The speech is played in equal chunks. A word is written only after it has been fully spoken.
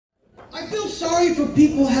I feel sorry for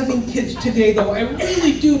people having kids today, though. I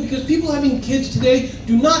really do, because people having kids today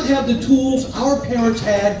do not have the tools our parents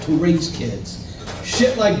had to raise kids.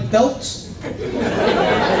 Shit like belts.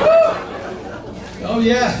 Oh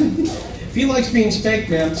yeah. If he likes being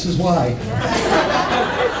spanked, man, this is why.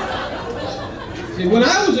 See, when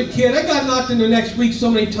I was a kid, I got knocked in the next week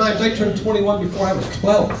so many times, I turned 21 before I was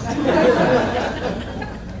 12.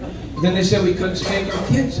 Then they said we couldn't spank our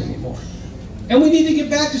kids anymore. And we need to get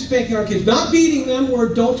back to spanking our kids. Not beating them,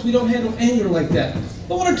 we're adults, we don't handle anger like that.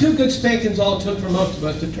 But one or two good spankings all it took for most of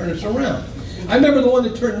us to turn us around. I remember the one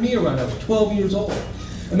that turned me around. I was 12 years old.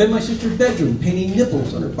 I'm in my sister's bedroom painting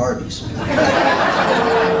nipples on her Barbies.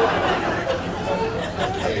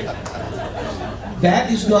 That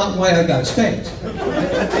is not why I got spanked.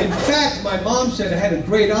 In fact, my mom said I had a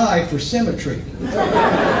great eye for symmetry.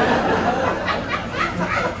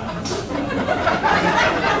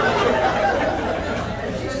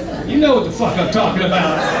 You know what the fuck I'm talking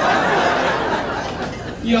about.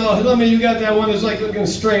 Yo, let me, you got that one that's like looking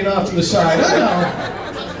straight off to the side. I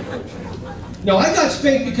know. No, I got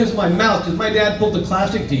spanked because of my mouth, because my dad pulled the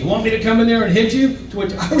classic, do you want me to come in there and hit you? To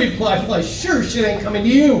which I replied, well, sure shit ain't coming to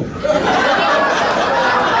you.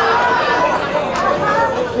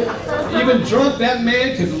 Even drunk, that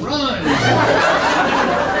man could run.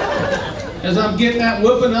 As I'm getting that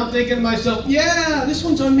whooping, I'm thinking to myself, yeah, this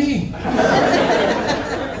one's on me.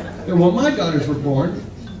 And when my daughters were born,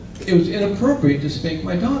 it was inappropriate to spank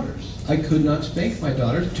my daughters. I could not spank my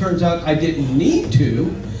daughters. Turns out I didn't need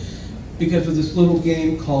to because of this little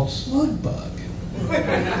game called Slug Bug.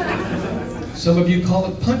 Some of you call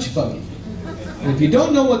it Punch Buggy. And if you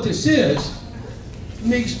don't know what this is, let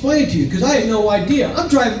me explain it to you, because I had no idea. I'm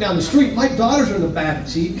driving down the street, my daughters are in the back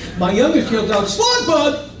seat, my youngest yells out, "Slug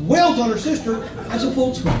Bug!" wails on her sister as a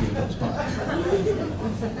Volkswagen goes by.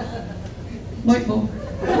 Light bulb.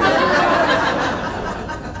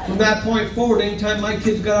 From that point forward, anytime my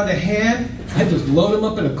kids got out of hand, I'd just load them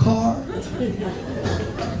up in a car,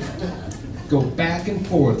 go back and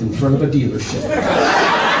forth in front of a dealership.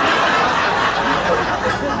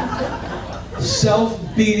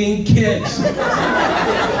 Self-beating kids.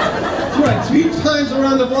 That's right, 3 times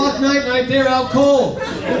around the block, night there, out cold.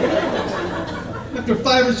 After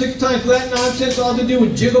 5 or 6 times of that nonsense, all I had to do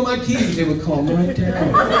was jiggle my keys, they would calm right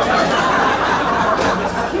down.